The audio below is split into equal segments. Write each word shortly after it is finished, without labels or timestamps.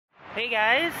Hey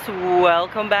guys,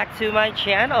 welcome back to my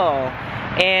channel.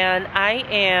 And I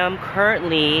am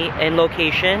currently in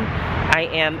location. I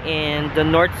am in the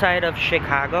north side of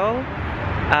Chicago.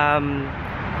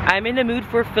 I'm in the mood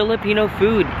for Filipino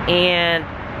food, and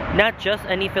not just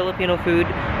any Filipino food,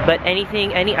 but any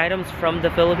items from the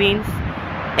Philippines.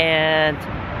 And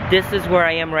this is where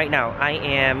I am right now. I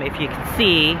am, if you can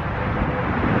see,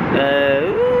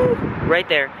 right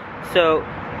there. So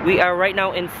we are right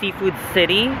now in Seafood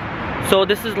City. So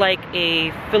this is like a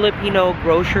Filipino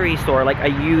grocery store, like a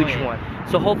huge one.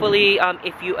 So hopefully,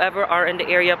 if you ever are in the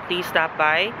area, please stop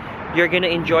by. You're gonna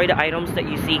enjoy the items that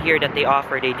you see here that they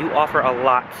offer. They do offer a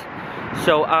lot.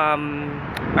 So,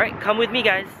 alright, come with me,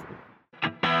 guys.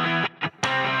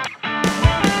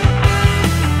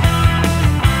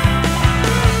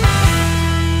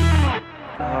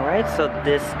 Alright, so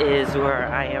this is where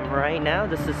I am right now.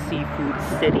 This is Seafood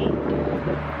City.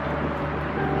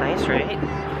 Nice, right?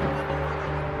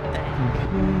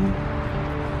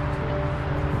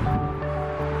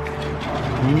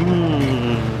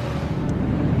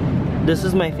 This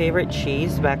is my favorite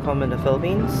cheese back home in the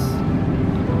Philippines.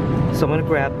 So I'm gonna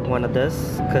grab one of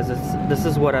this because this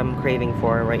is what I'm craving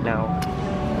for right now.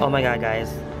 Oh my god,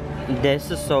 guys, this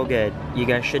is so good. You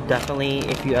guys should definitely,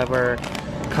 if you ever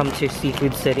come to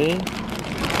Seafood City,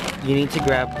 you need to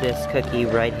grab this cookie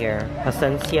right here.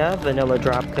 Esencia vanilla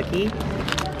drop cookie.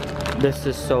 This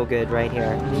is so good right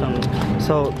here.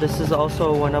 So this is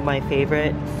also one of my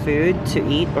favorite food to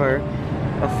eat, or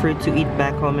a fruit to eat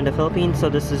back home in the Philippines. So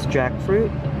this is jackfruit.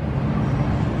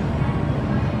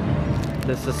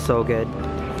 This is so good.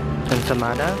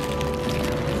 Ensamada.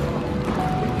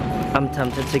 I'm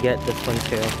tempted to get this one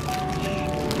too.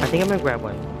 I think I'm gonna grab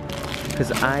one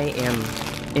because I am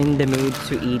in the mood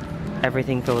to eat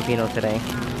everything Filipino today.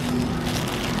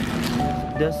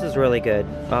 This is really good.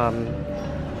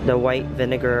 The white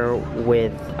vinegar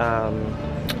with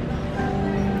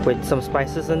some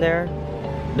spices in there.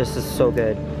 This is so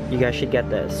good. You guys should get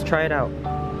this. Try it out.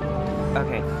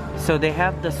 Okay, so they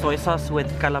have the soy sauce with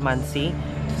calamansi.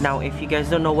 Now, if you guys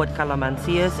don't know what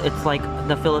calamansi is, it's like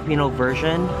the Filipino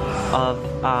version of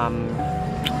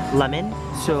lemon.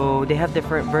 So they have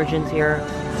different versions here,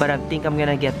 but I think I'm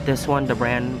gonna get this one, the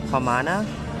brand Pamana.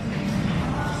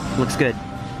 Looks good.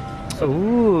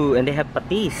 Ooh, and they have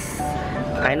patis.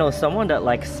 I know someone that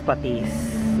likes patis.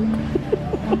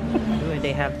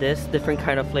 They have this different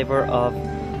kind of flavor of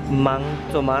Mang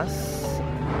Tomas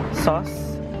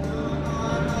sauce.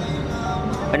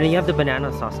 And then you have the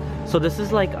banana sauce. So this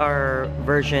is like our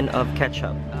version of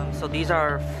ketchup. So these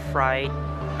are fried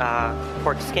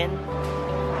pork skin.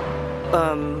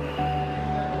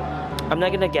 I'm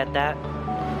not gonna get that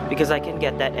because I can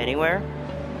get that anywhere.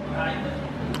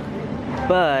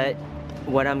 But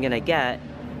what I'm gonna get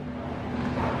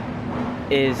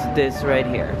is this right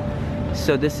here.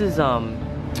 So this is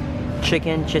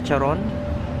chicken chicharron.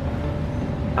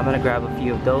 I'm gonna grab a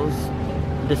few of those.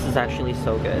 This is actually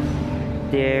so good.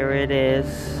 There it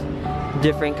is.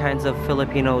 Different kinds of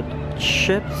Filipino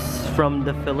chips from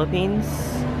the Philippines.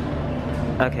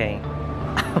 Okay,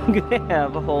 I'm gonna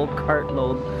have a whole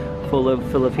cartload full of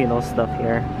Filipino stuff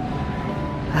here.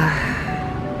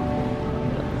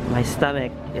 My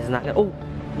stomach is not gonna... Oh,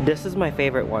 this is my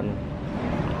favorite one.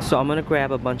 So I'm gonna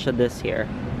grab a bunch of this here.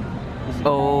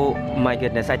 Oh my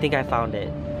goodness, I think I found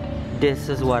it. This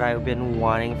is what I've been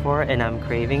wanting for and I'm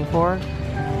craving for.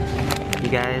 You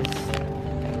guys,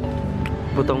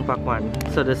 butong pakwan.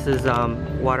 So this is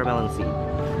watermelon seed.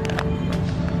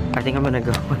 I think I'm gonna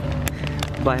go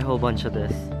buy a whole bunch of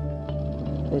this.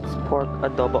 It's pork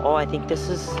adobo. Oh, I think this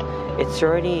is, it's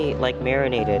already like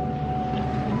marinated.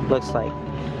 Looks like.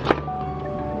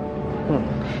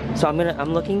 So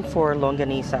I'm looking for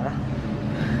longanisa.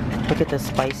 Look at the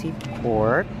spicy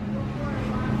pork.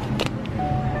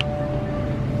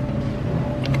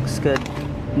 Looks good.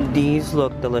 These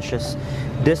look delicious.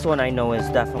 This one I know is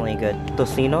definitely good.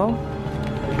 Tocino.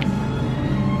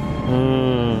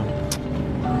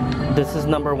 This is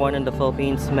 #1 in the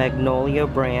Philippines, Magnolia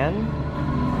brand.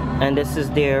 And this is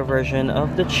their version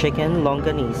of the chicken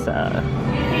longanisa.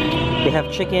 They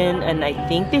have chicken, and I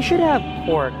think they should have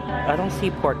pork. I don't see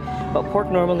pork, but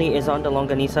pork normally is on the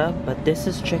longanisa, but this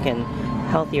is chicken.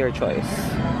 Healthier choice.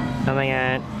 Oh my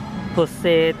god.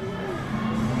 Pusit.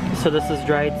 So this is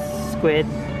dried squid.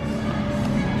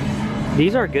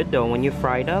 These are good though. When you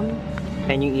fry them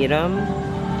and you eat them,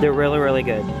 they're really, really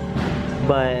good.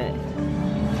 But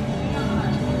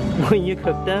when you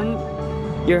cook them,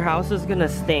 your house is gonna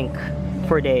stink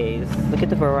for days. Look at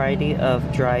the variety of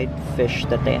dried fish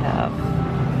that they have.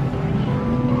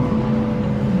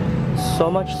 So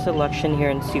much selection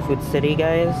here in Seafood City,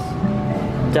 guys.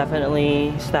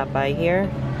 definitely stop by here.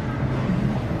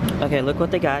 Okay, look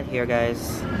what they got here,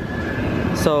 guys.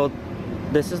 So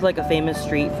this is like a famous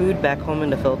street food back home in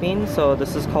the Philippines. So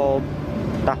this is called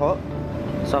taho.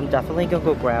 So I'm definitely gonna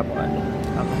go grab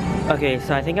one. Okay,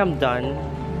 so I think I'm done.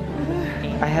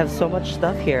 I have so much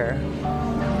stuff here.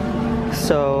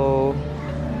 So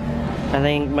I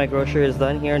think my grocery is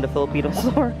done here in the Filipino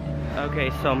store. Okay,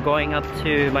 so I'm going up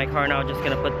to my car now, just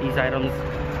gonna put these items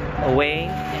away.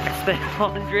 I spent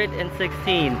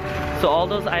 $116. So all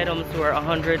those items were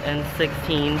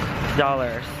 $116.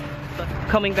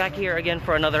 Coming back here again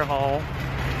for another haul.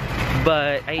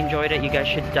 But I enjoyed it. You guys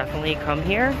should definitely come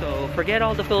here. So forget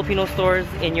all the Filipino stores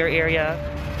in your area.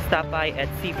 Stop by at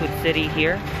Seafood City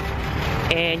here.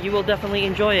 And you will definitely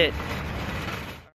enjoy it.